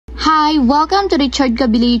Hi! Welcome to Richard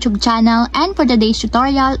Gabili YouTube channel, and for today's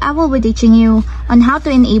tutorial, I will be teaching you on how to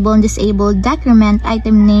enable and disable decrement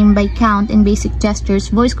item name by count and basic gestures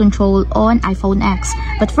voice control on iPhone X.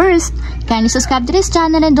 But first, kindly subscribe to this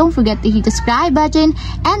channel and don't forget to hit the subscribe button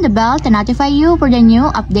and the bell to notify you for the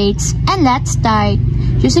new updates. And let's start!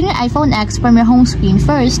 Using your iPhone X from your home screen,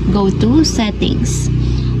 first go to Settings.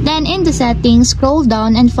 Then in the Settings, scroll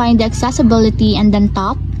down and find the Accessibility and then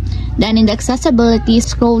Top. Then in the Accessibility,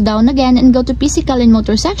 scroll down again and go to Physical and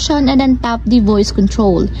Motor section and then tap the Voice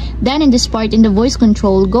Control. Then in this part in the Voice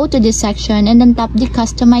Control, go to this section and then tap the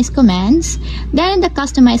Customize Commands. Then in the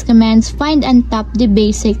Customize Commands, find and tap the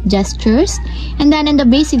Basic Gestures. And then in the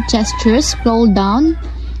Basic Gestures, scroll down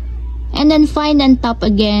and then find and tap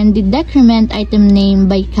again the Decrement Item Name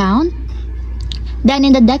by Count. Then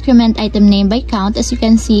in the decrement item name by count, as you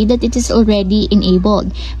can see that it is already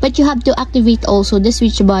enabled. But you have to activate also the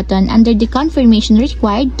switch button under the confirmation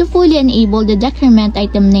required to fully enable the decrement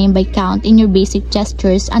item name by count in your basic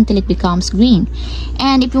gestures until it becomes green.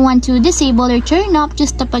 And if you want to disable or turn off,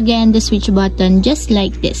 just tap again the switch button just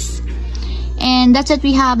like this. And that's it,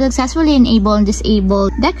 we have successfully enabled and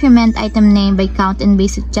disabled decrement item name by count and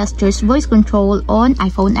basic gestures voice control on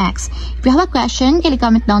iPhone X. If you have a question, kindly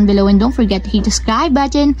comment down below and don't forget to hit the subscribe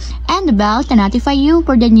button and the bell to notify you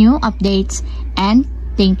for the new updates. And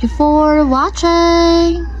thank you for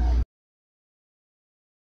watching!